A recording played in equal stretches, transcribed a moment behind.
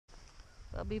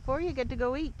Well, before you get to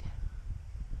go eat,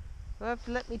 you'll have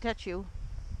to let me touch you.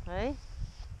 Hey?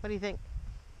 What do you think?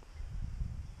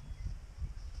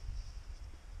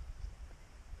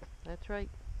 That's right.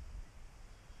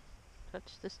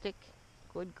 Touch the stick.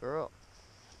 Good girl.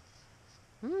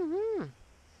 Mm-hmm.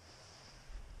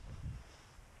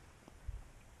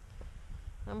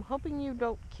 I'm hoping you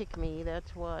don't kick me.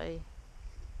 That's why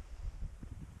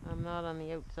I'm not on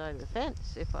the outside of the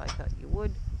fence. If I thought you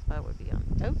would, I would be on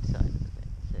the outside of the fence.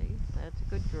 See? That's a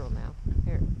good girl now.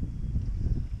 Here.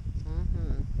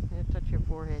 Mm-hmm. Here, touch your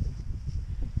forehead.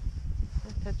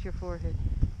 Here, touch your forehead.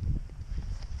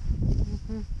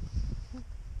 Mm-hmm.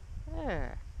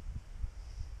 There.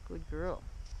 Good girl.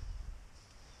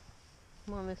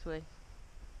 Come on this way.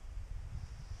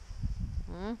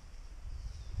 Hmm?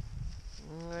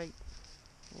 Alright.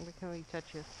 Where can we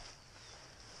touch you?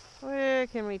 Where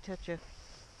can we touch you?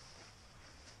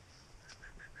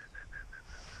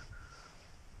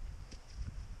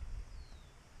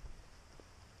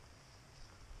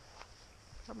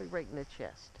 Probably right in the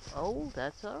chest. Oh,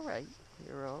 that's alright.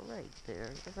 You're alright there.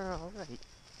 You're alright.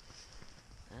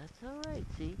 That's alright.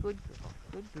 See? Good girl.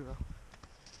 Good girl.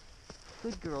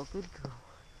 Good girl. Good girl.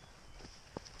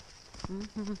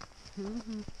 Mm-hmm.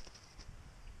 Mm-hmm.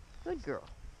 Good girl.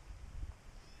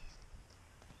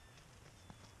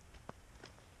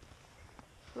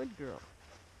 Good girl.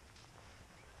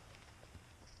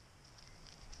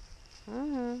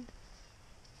 Mm-hmm.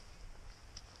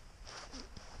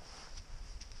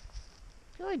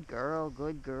 Good girl.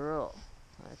 Good girl.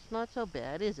 That's not so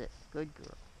bad, is it? Good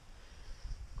girl.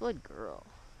 Good girl.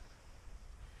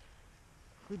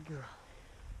 Good girl.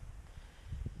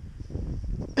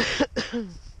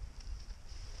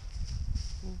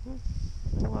 Mm-hmm.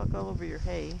 I'll walk all over your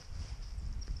hay.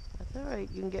 That's alright.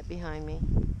 You can get behind me.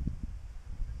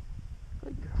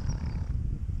 Good girl.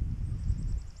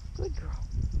 Good girl.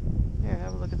 Here,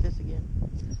 have a look at this again.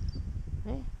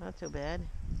 Hey, not so bad.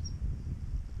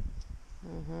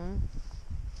 Mm-hmm.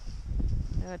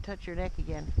 Now touch your neck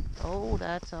again. Oh,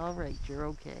 that's alright. You're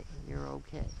okay. You're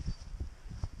okay.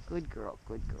 Good girl.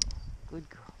 Good girl. Good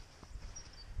girl.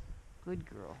 Good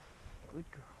girl. Good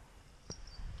girl.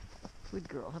 Good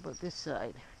girl. How about this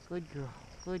side? Good girl.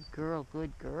 Good girl.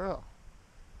 Good girl.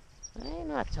 Hey,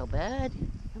 not so bad.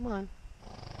 Come on.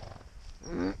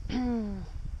 Mm-hmm.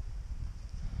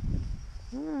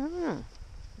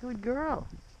 Good girl.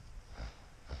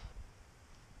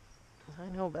 I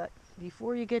know, but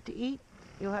before you get to eat,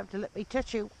 you'll have to let me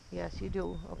touch you. Yes, you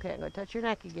do. Okay, I'm going to touch your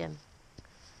neck again.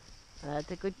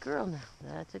 That's a good girl now.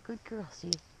 That's a good girl,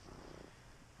 see?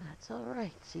 That's all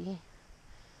right, see?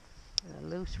 A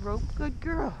loose rope, good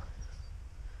girl.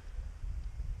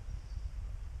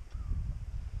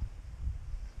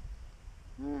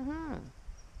 Mm-hmm.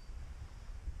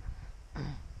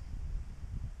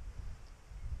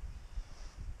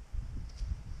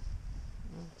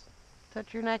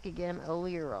 Touch your neck again. Oh,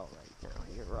 you're all right now.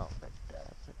 You're all right.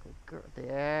 That's a good girl.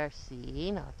 There,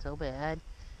 see? Not so bad.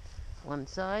 One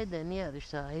side, then the other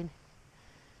side.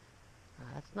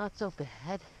 That's not so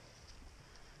bad.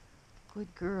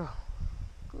 Good girl.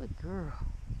 Good girl.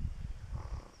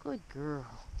 Good girl.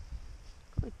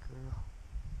 Good girl.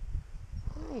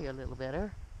 There, you're a little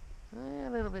better. A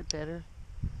little bit better.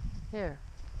 Here.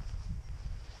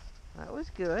 That was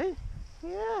good.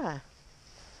 Yeah.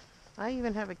 I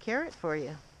even have a carrot for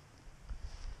you.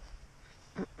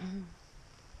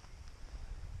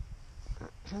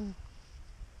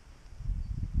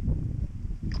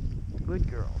 Good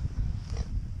girl.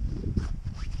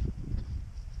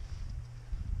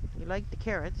 You like the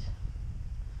carrots.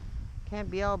 Can't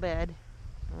be all bad.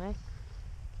 Right?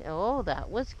 Oh, that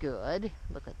was good.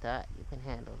 Look at that. You can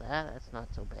handle that. That's not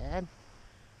so bad.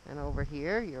 And over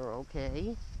here, you're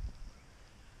okay.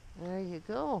 There you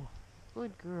go.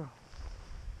 Good girl.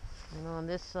 And on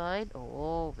this side,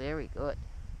 oh, very good.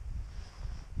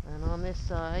 And on this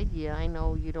side, yeah, I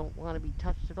know you don't want to be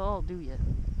touched at all, do you?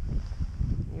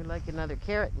 You like another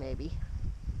carrot, maybe.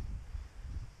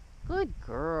 Good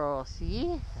girl,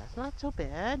 see? That's not so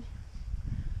bad.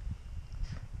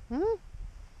 Hmm?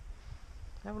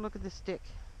 Have a look at the stick.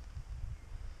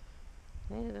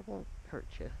 It won't hurt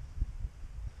you.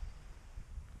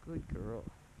 Good girl.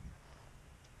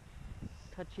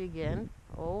 Touch you again.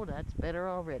 Oh, that's better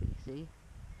already, see?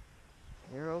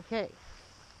 You're okay.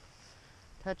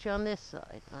 Touch on this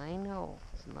side. I know.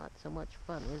 It's not so much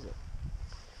fun, is it?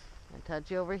 And touch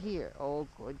you over here. Oh,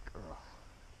 good girl.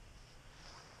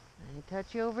 And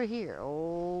touch you over here.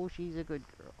 Oh, she's a good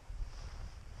girl.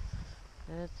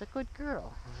 That's a good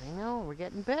girl. I know. We're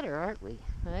getting better, aren't we?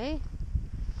 Hey?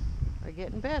 We're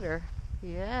getting better.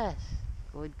 Yes.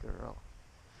 Good girl.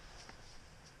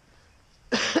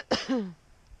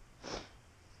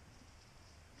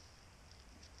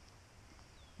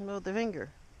 About the finger.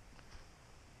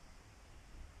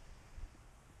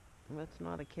 That's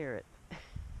not a carrot.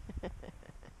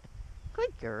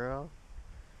 Good girl.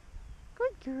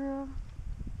 Good girl.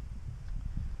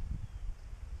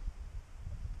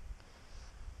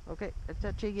 Okay, I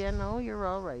touch you again. Oh, you're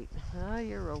all right. Oh,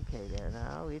 you're okay there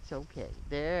now. It's okay.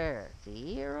 There.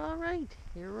 See, you're all right.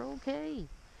 You're okay.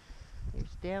 You're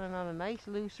standing on a nice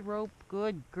loose rope.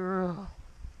 Good girl.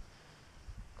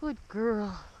 Good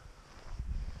girl.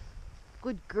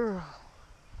 Good girl.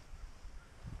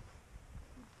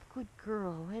 Good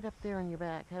girl. Right up there on your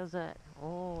back. How's that?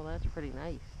 Oh, that's pretty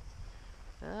nice.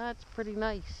 That's pretty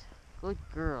nice. Good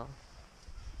girl.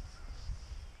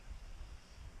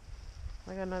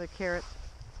 I got another carrot.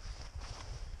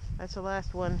 That's the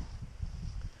last one.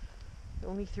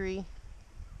 Only 3.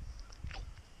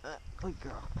 Good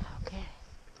girl. Okay.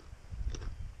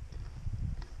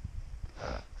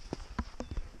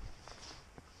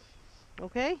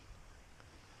 Okay?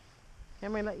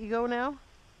 Can we let you go now?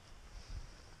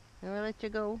 Can we let you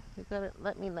go? You gotta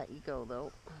let me let you go,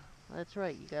 though. That's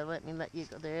right. You gotta let me let you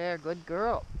go. There, good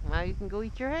girl. Now you can go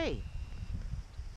eat your hay.